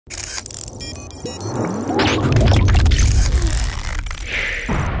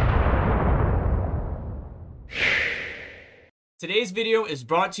Today's video is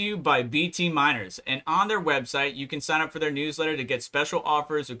brought to you by BT Miners, and on their website you can sign up for their newsletter to get special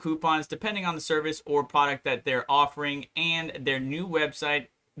offers or coupons depending on the service or product that they're offering. And their new website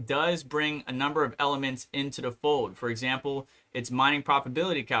does bring a number of elements into the fold. For example, it's mining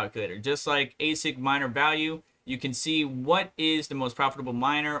profitability calculator. Just like ASIC miner value, you can see what is the most profitable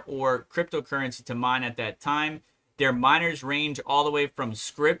miner or cryptocurrency to mine at that time. Their miners range all the way from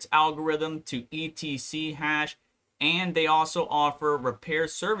script algorithm to ETC hash, and they also offer repair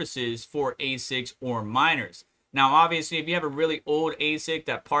services for ASICs or miners. Now, obviously, if you have a really old ASIC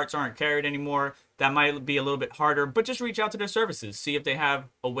that parts aren't carried anymore, that might be a little bit harder, but just reach out to their services. See if they have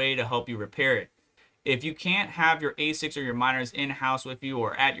a way to help you repair it. If you can't have your ASICs or your miners in-house with you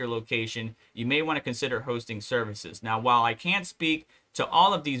or at your location, you may want to consider hosting services. Now, while I can't speak to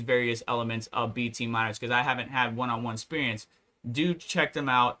all of these various elements of BT Miners because I haven't had one-on-one experience, do check them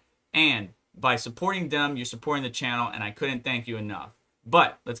out, and by supporting them, you're supporting the channel, and I couldn't thank you enough.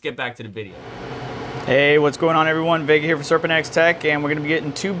 But let's get back to the video. Hey, what's going on, everyone? Vega here for SerpentX Tech, and we're going to be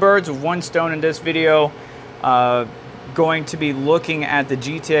getting two birds with one stone in this video. Going to be looking at the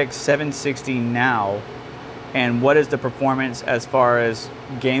GTX 760 now, and what is the performance as far as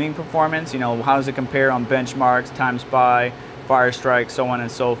gaming performance. You know, how does it compare on benchmarks, time spy, Firestrike, so on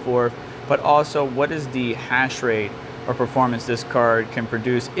and so forth. But also, what is the hash rate or performance this card can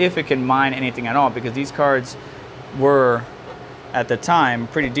produce if it can mine anything at all, because these cards were at the time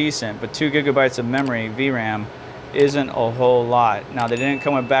pretty decent, but 2 GB of memory VRAM isn't a whole lot. Now, they didn't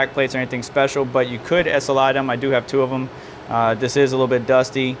come with backplates or anything special, but you could SLI them. I do have 2 of them. This is a little bit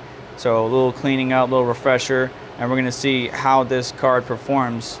dusty, so a little cleaning up, a little refresher, and we're going to see how this card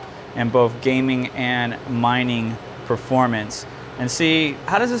performs in both gaming and mining performance, and see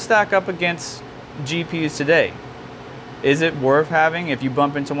how does it stack up against GPUs today. Is it worth having? If you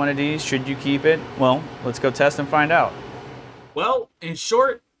bump into one of these, should you keep it? Well, let's go test and find out. Well, in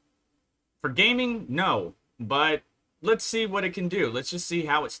short, for gaming, no. But let's see what it can do. Let's just see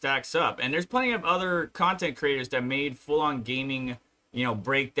how it stacks up. And there's plenty of other content creators that made full-on gaming, you know,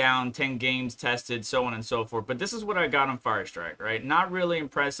 breakdown, 10 games tested, so on and so forth. But this is what I got on Firestrike, right? Not really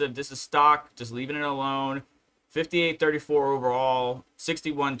impressive. This is stock, just leaving it alone. 5834 overall,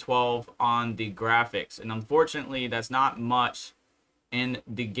 6112 on the graphics, and unfortunately that's not much in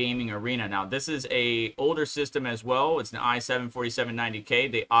the gaming arena. Now, this is a older system as well. It's an i7-4790K.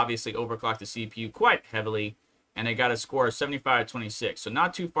 They obviously overclocked the CPU quite heavily, and they got a score of 7526, so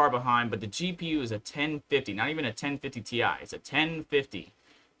not too far behind. But the GPU is a 1050, not even a 1050 Ti, it's a 1050,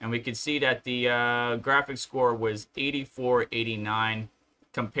 and we can see that the graphics score was 8489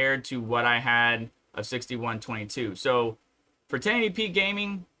 compared to what I had of 6122. So for 1080p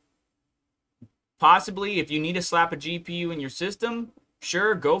gaming, possibly if you need to slap a GPU in your system,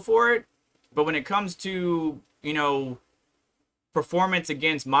 sure, go for it. But when it comes to, you know, performance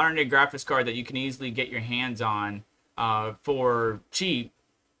against modern day graphics card that you can easily get your hands on for cheap,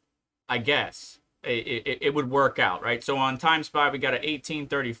 I guess it would work out, right? So on Time Spy, we got an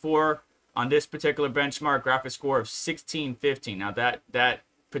 1834 on this particular benchmark, graphics score of 1615. Now that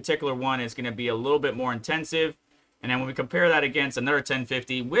particular one is going to be a little bit more intensive, and then when we compare that against another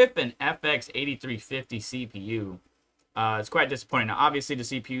 1050 with an FX 8350 CPU, it's quite disappointing. Now, obviously the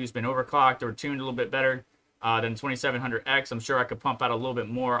CPU has been overclocked or tuned a little bit better than 2700X. I'm sure I could pump out a little bit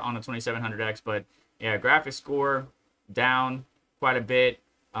more on the 2700X, but yeah, graphics score down quite a bit,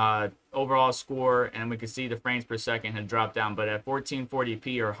 overall score, and we can see the frames per second had dropped down. But at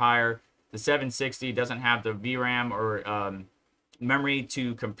 1440p or higher, the 760 doesn't have the VRAM or memory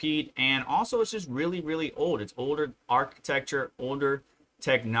to compete, and also it's just really old. It's older architecture, older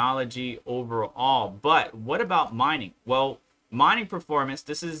technology overall. But what about mining? Well, mining performance,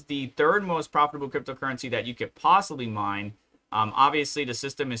 this is the third most profitable cryptocurrency that you could possibly mine. Obviously the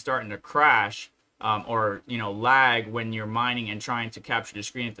system is starting to crash or, you know, lag when you're mining and trying to capture the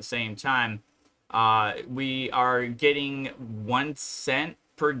screen at the same time. We are getting 1 cent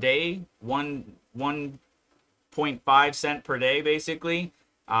per day, 1.5 cent per day basically,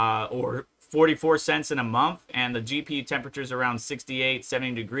 or 44 cents in a month, and the GPU temperature is around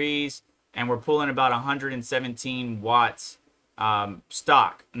 68-70 degrees, and we're pulling about 117 watts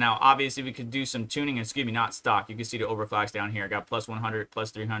stock. Now obviously we could do some tuning, excuse me, not stock, you can see the overclocks down here. I got plus 100,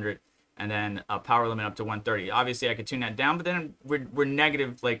 plus 300, and then a power limit up to 130. Obviously I could tune that down, but then we're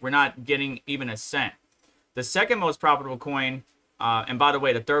negative, like we're not getting even a cent. The second most profitable coin, and by the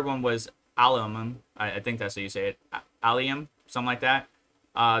way, the third one was Allium. I think that's how you say it. Allium, something like that.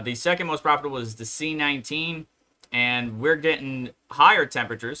 The second most profitable is the C19, and we're getting higher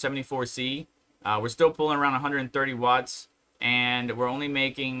temperatures, 74C, We're still pulling around 130 watts, and we're only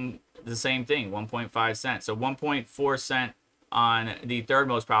making the same thing, 1.5 cents. So 1.4 cent on the third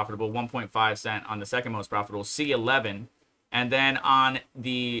most profitable, 1.5 cent on the second most profitable, C11. And then on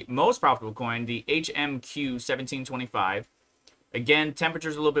the most profitable coin, the HMQ 1725. Again,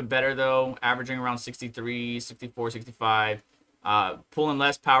 temperature's a little bit better though, averaging around 63, 64, 65. Pulling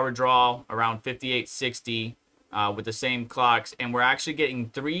less power draw, around 58, 60 with the same clocks. And we're actually getting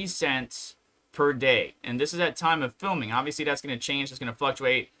 3 cents per day. And this is at time of filming. Obviously, that's going to change. It's going to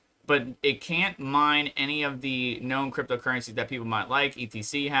fluctuate. But it can't mine any of the known cryptocurrencies that people might like.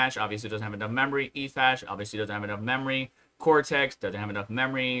 ETC hash obviously doesn't have enough memory. ETH hash obviously doesn't have enough memory. Cortex doesn't have enough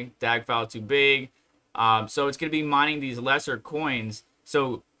memory. DAG file too big. So it's going to be mining these lesser coins.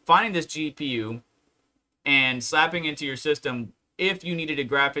 So finding this GPU and slapping into your system, if you needed a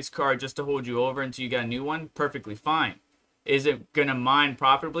graphics card just to hold you over until you got a new one, perfectly fine. Is it going to mine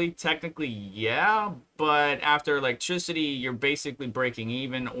profitably? Technically, yeah. But after electricity, you're basically breaking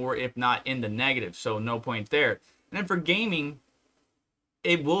even, or if not, in the negative. So no point there. And then for gaming,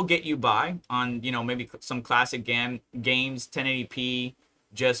 it will get you by on, you know, maybe some classic games, 1080p,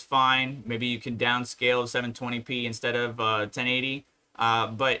 just fine. Maybe you can downscale 720p instead of 1080.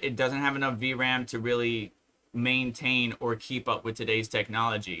 But it doesn't have enough VRAM to really maintain or keep up with today's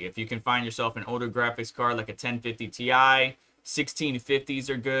technology. If you can find yourself an older graphics card like a 1050 Ti, 1650s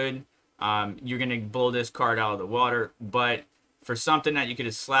are good. You're going to blow this card out of the water. But for something that you could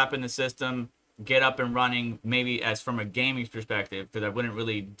just slap in the system, get up and running, maybe as from a gaming perspective, because I wouldn't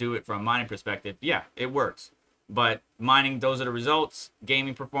really do it from a mining perspective, yeah, it works. But mining, those are the results.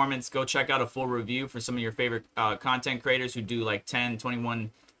 Gaming performance, go check out a full review for some of your favorite content creators who do like 10,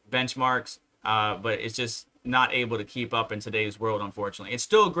 21 benchmarks. But it's just not able to keep up in today's world, unfortunately. It's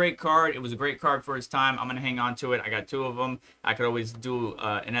still a great card. It was a great card for its time. I'm going to hang on to it. I got 2 of them. I could always do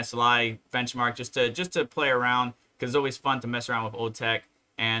an SLI benchmark just to play around, because it's always fun to mess around with old tech.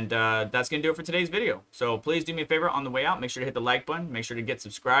 And that's going to do it for today's video. So please do me a favor on the way out. Make sure to hit the like button. Make sure to get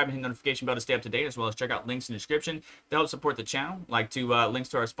subscribed and hit the notification bell to stay up to date, as well as check out links in the description to help support the channel. Like to links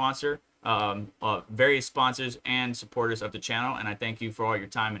to our sponsor, various sponsors and supporters of the channel. And I thank you for all your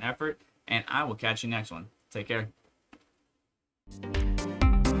time and effort. And I will catch you next one. Take care.